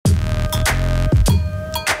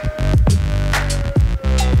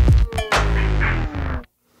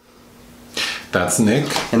That's Nick.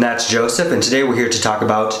 And that's Joseph, and today we're here to talk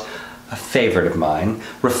about a favorite of mine,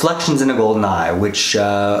 Reflections in a Golden Eye, which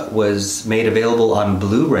was made available on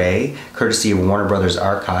Blu-ray, courtesy of Warner Brothers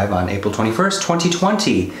Archive on April 21st,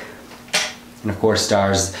 2020. And of course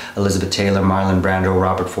stars Elizabeth Taylor, Marlon Brando,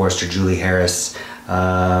 Robert Forster, Julie Harris,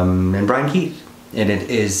 and Brian Keith. And it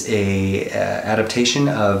is a adaptation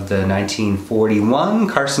of the 1941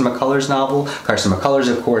 Carson McCullers novel. Carson McCullers,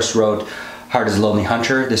 of course, wrote Hard as a Lonely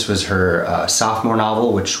Hunter. This was her sophomore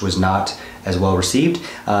novel, which was not as well received.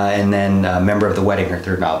 And then Member of the Wedding, her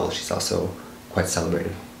third novel. She's also quite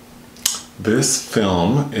celebrated. This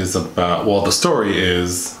film is about, well, the story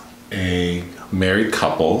is a married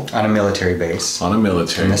couple. On a military base. On a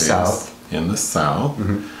military base. In the South. In the South.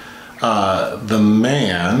 Mm-hmm. The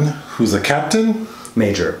man, who's a captain?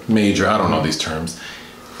 Major, I don't know these terms.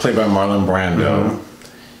 Played by Marlon Brando. Mm-hmm.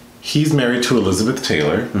 He's married to Elizabeth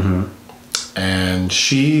Taylor. Mm-hmm. And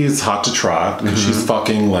she's hot to trot because she's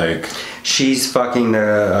fucking like... She's fucking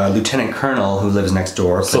the lieutenant colonel who lives next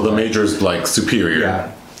door. So the major's like superior.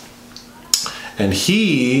 Yeah. And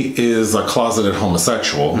he is a closeted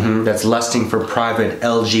homosexual. Mm-hmm. That's lusting for Private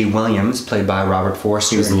L.G. Williams, played by Robert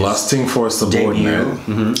Forster. He's lusting for a subordinate.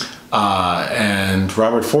 Mm-hmm. And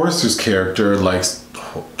Robert Forster's character likes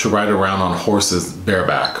to ride around on horses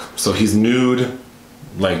bareback. So he's nude,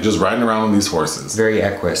 like just riding around on these horses. Very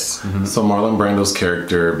Equus. Mm-hmm. So Marlon Brando's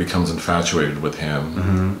character becomes infatuated with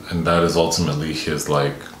him, and that is ultimately his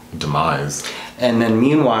like demise. And then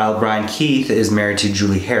meanwhile, Brian Keith is married to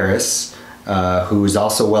Julie Harris, who is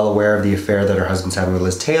also well aware of the affair that her husband's having with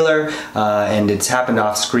Liz Taylor, and it's happened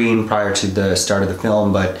off screen prior to the start of the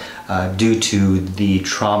film, but due to the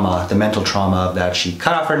trauma, the mental trauma of that, she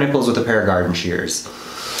cut off her nipples with a pair of garden shears.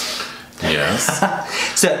 Yes.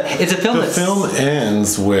 So it's a film. The film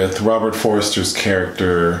ends with Robert Forster's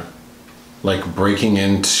character like breaking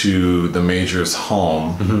into the major's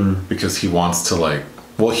home because he wants to like.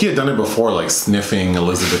 Well, he had done it before, like sniffing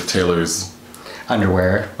Elizabeth Taylor's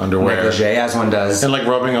underwear, negligee, as one does, and like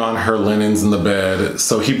rubbing on her linens in the bed.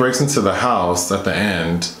 So he breaks into the house at the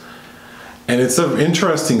end. And it's an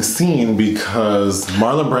interesting scene because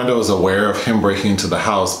Marlon Brando is aware of him breaking into the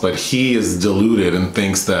house, but he is deluded and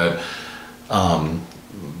thinks that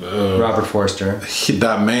Robert Forster,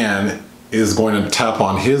 that man is going to tap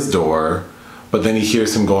on his door, but then he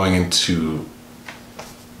hears him going into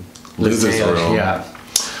Liz's room. Yeah.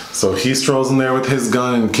 So he strolls in there with his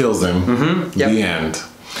gun and kills him. Mm-hmm. Yep. The end.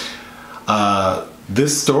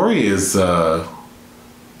 This story is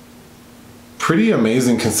pretty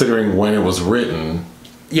amazing considering when it was written.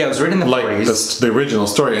 Yeah, it was written in the 40s. Like the original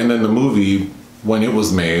story, and then the movie when it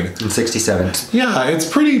was made in 67. Yeah, it's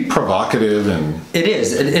pretty provocative and it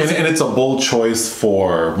is. And it's a bold choice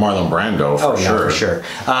for Marlon Brando. For sure.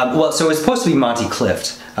 Well, so it was supposed to be Monty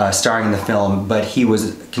Clift starring in the film, but he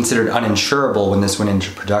was considered uninsurable when this went into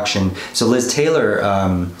production. So Liz Taylor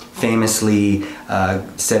famously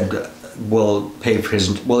said, "We'll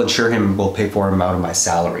insure him. We'll pay for him out of my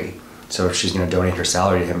salary." So she's going to donate her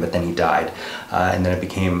salary to him, but then he died. And then it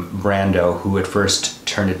became Brando who at first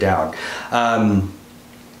turned it down.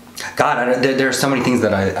 There are so many things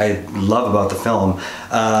that I love about the film.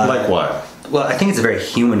 Like what? Well, I think it's a very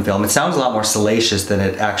human film. It sounds a lot more salacious than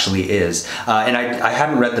it actually is. And I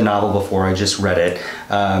hadn't read the novel before, I just read it.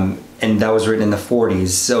 And that was written in the 40s.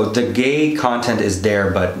 So the gay content is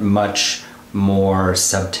there, but much more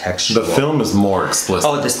subtextual. The film is more explicit.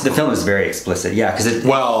 Oh, the film is very explicit, yeah.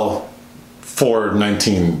 For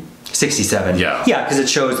 1967. Yeah, because it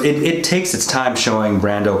shows, it takes its time showing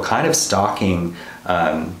Brando kind of stalking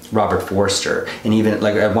Robert Forster, and even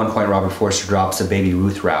like at one point Robert Forster drops a Baby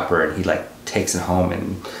Ruth wrapper and he like takes it home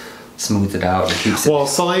and smooths it out and keeps it. Well,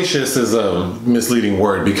 salacious is a misleading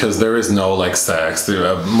word because there is no like sex.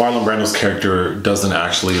 Marlon Brando's character doesn't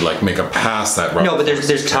actually like make a pass at Robert. No, but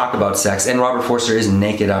there's talk about sex, and Robert Forster is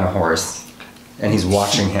naked on a horse. And he's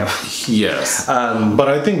watching him. Yes. But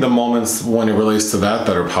I think the moments when it relates to that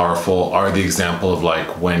are powerful are the example of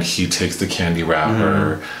like when he takes the candy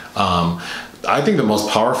wrapper. I think the most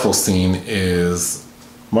powerful scene is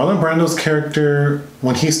Marlon Brando's character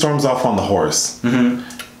when he storms off on the horse.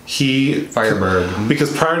 Firebird.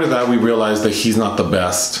 Because prior to that, we realized that he's not the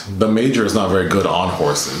best. The major is not very good on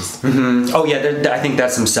horses. Oh yeah, I think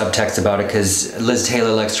that's some subtext about it because Liz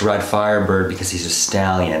Taylor likes to ride Firebird because he's a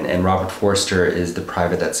stallion, and Robert Forster is the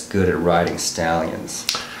private that's good at riding stallions.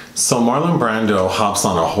 So Marlon Brando hops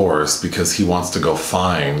on a horse because he wants to go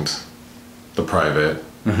find the private.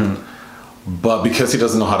 But because he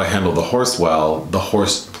doesn't know how to handle the horse well, the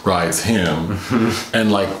horse rides him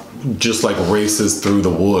and like just like races through the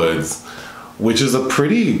woods which is a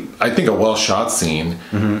pretty, I think, a well shot scene.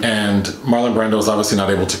 And Marlon Brando is obviously not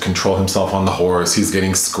able to control himself on the horse. He's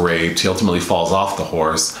getting scraped. He ultimately falls off the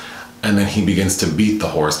horse, and then he begins to beat the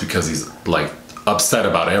horse because he's like upset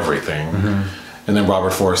about everything. And then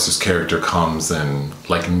Robert Forster's character comes and,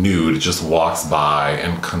 like, nude, just walks by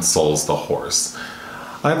and consoles the horse.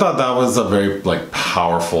 I thought that was a very, like,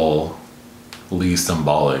 powerfully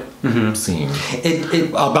symbolic scene.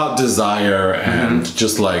 About desire and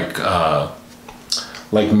just like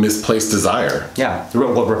misplaced desire. Yeah,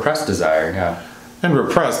 well, repressed desire, yeah. And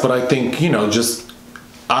repressed, but I think, you know, just,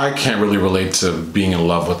 I can't really relate to being in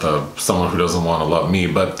love with someone who doesn't want to love me,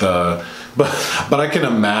 but I can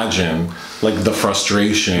imagine, like, the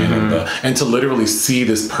frustration and to literally see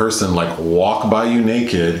this person, like, walk by you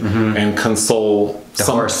naked and console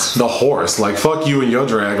the horse, like, fuck you and your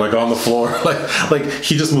drag, like, on the floor, like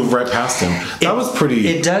he just moved right past him. That was pretty.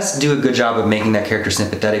 It does do a good job of making that character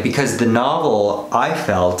sympathetic, because the novel, I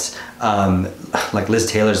felt, like, Liz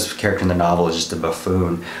Taylor's character in the novel is just a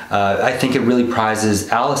buffoon. I think it really prizes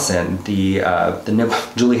Alison, the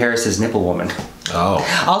Julie Harris's nipple woman. Oh.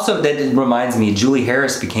 Also, that reminds me, Julie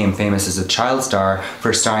Harris became famous as a child star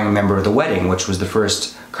for starring a member of The Wedding, which was the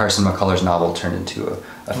first Carson McCullers novel turned into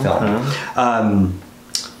a film.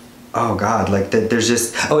 Oh God, like there's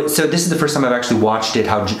just, so this is the first time I've actually watched it.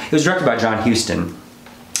 It was directed by John Huston.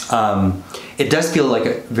 It does feel like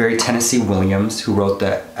a very Tennessee Williams, who wrote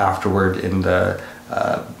the afterword in the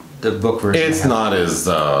book version. It's not as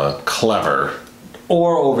clever.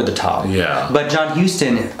 Or over the top. Yeah. But John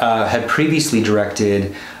Huston had previously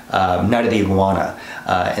directed Night of the Iguana,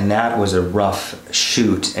 and that was a rough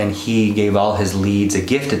shoot, and he gave all his leads a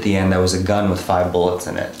gift at the end that was a gun with 5 bullets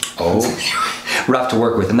in it. Oh. Rough to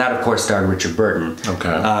work with, and that, of course, starred Richard Burton.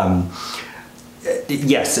 Okay.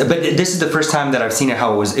 Yes, but this is the first time that I've seen it.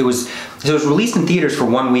 How it was released in theaters for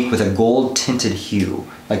 1 week with a gold tinted hue.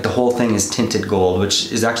 Like, the whole thing is tinted gold, which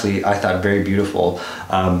is actually, I thought, very beautiful.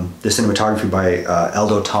 The cinematography by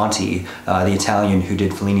Aldo Tonti, the Italian who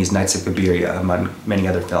did Fellini's Nights of Cabiria, among many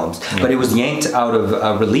other films. But it was yanked out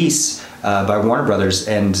of release by Warner Brothers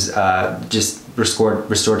and just restored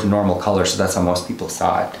to normal color, so that's how most people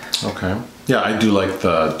saw it. Okay. Yeah, I do like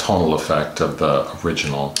the tonal effect of the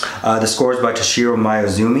original. The score is by Toshiro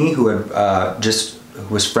Miyazumi, who had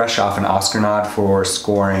was fresh off an Oscar nod for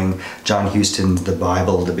scoring John Huston's The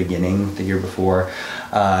Bible, The Beginning, the year before.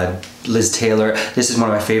 Liz Taylor, this is one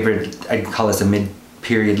of my favorite, I'd call this a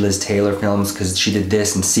mid-period Liz Taylor films, because she did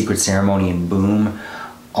this and Secret Ceremony and Boom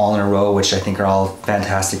all in a row, which I think are all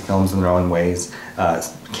fantastic films in their own ways.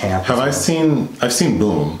 Camp. I've seen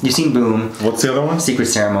Boom. You've seen Boom. What's the other one? Secret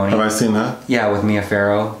Ceremony. Have I seen that? Yeah, with Mia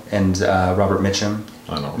Farrow and Robert Mitchum.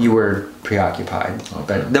 I know. You were preoccupied. Okay.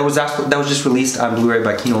 But that was just released on Blu-ray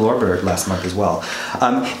by Kino Lorber last month as well.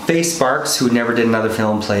 Faye Sparks, who never did another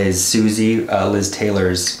film, plays Susie, Liz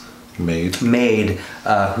Taylor's maid,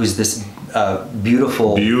 who's this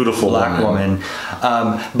beautiful black woman.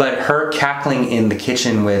 But her cackling in the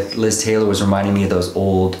kitchen with Liz Taylor was reminding me of those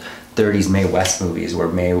old 30s Mae West movies, where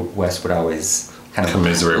Mae West would always kind of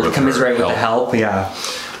commiserate with the help. Yeah.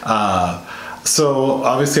 So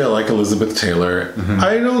obviously I like Elizabeth Taylor.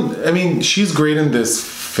 I mean, she's great in this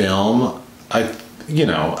film.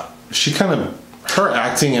 She kind of, her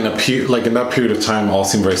acting in that period of time all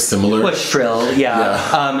seemed very similar. It was shrill,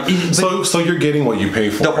 yeah. So you're getting what you pay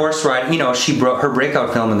for. The horse ride, her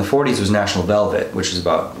breakout film in the 40s was National Velvet, which is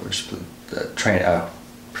about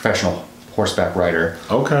professional horseback rider.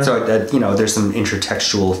 Okay. So there's some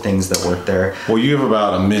intertextual things that work there. Well, you have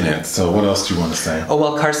about a minute, so what else do you want to say? Oh,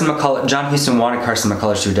 well, John Huston wanted Carson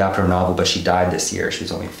McCullers to adapt her novel, but she died this year. She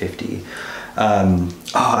was only 50.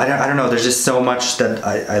 I don't know. There's just so much that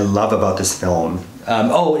I love about this film. And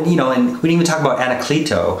we didn't even talk about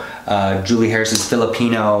Anacleto, Julie Harris's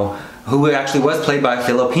Filipino, who actually was played by a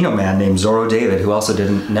Filipino man named Zorro David, who also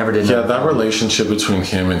never did. Yeah, that relationship between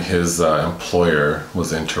him and his employer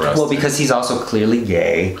was interesting. Well, because he's also clearly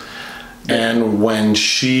gay. And when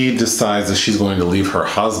she decides that she's going to leave her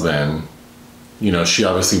husband, she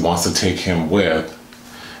obviously wants to take him with.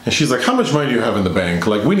 And she's like, how much money do you have in the bank?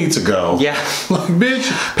 Like, we need to go. Yeah. Like, bitch,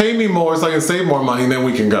 pay me more so I can save more money and then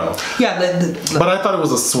we can go. Yeah. But I thought it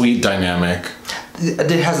was a sweet dynamic. It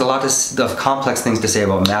has a lot of complex things to say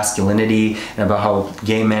about masculinity and about how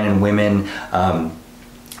gay men and women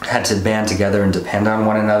had to band together and depend on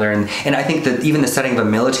one another. And I think that even the setting of a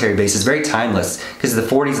military base is very timeless, because the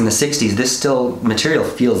 40s and the 60s, this material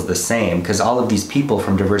feels the same, because all of these people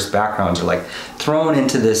from diverse backgrounds are like thrown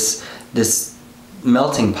into this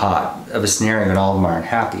melting pot of a scenario, and all of them aren't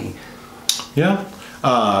happy. Yeah.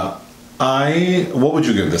 What would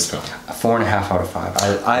you give this film? A 4.5 out of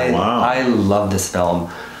 5. Wow. I love this film.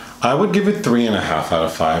 I would give it 3.5 out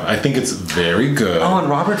of 5. I think it's very good. Oh, and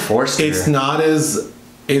Robert Forster. It's not as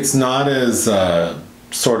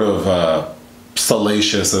sort of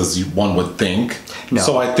salacious as one would think. No.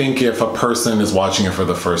 So I think if a person is watching it for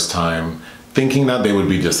the first time, thinking that, they would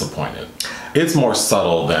be disappointed. It's more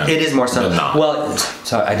subtle than it is more subtle. Not. Well,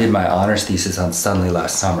 so I did my honors thesis on Suddenly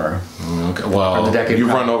Last Summer. Okay. Well, you've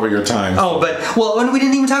run over your time. Oh, and we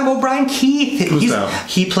didn't even talk about Brian Keith.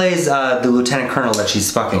 He plays the lieutenant colonel that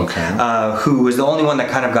she's fucking, who was the only one that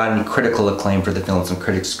kind of got any critical acclaim for the film. Some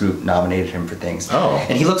critics group nominated him for things. Oh.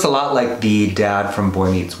 And he looks a lot like the dad from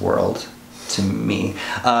Boy Meets World to me.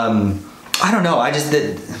 I don't know.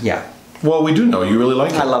 Yeah. Well, we do know you really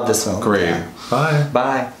like it. I love this film. Great. Yeah. Bye.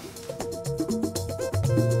 Bye.